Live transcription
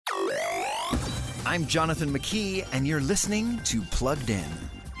I'm Jonathan McKee, and you're listening to Plugged In.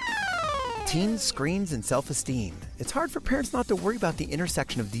 Teens, screens, and self-esteem. It's hard for parents not to worry about the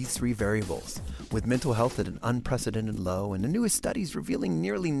intersection of these three variables. With mental health at an unprecedented low and the newest studies revealing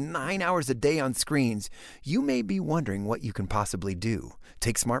nearly 9 hours a day on screens, you may be wondering what you can possibly do.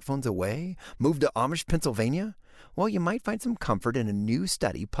 Take smartphones away? Move to Amish, Pennsylvania? Well, you might find some comfort in a new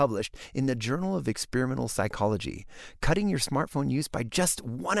study published in the Journal of Experimental Psychology. Cutting your smartphone use by just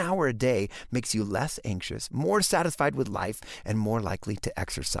 1 hour a day makes you less anxious, more satisfied with life, and more likely to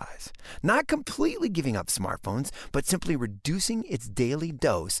exercise. Not completely giving up smartphones, but simply reducing its daily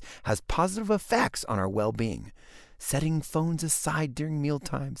dose has positive effects on our well-being. Setting phones aside during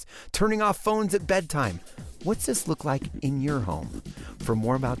mealtimes, turning off phones at bedtime. What's this look like in your home? For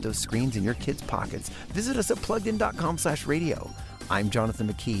more about those screens in your kids' pockets, visit us at pluggedin.com/radio. I'm Jonathan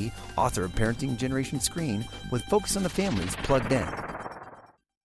McKee, author of Parenting Generation Screen, with Focus on the Family's Plugged In.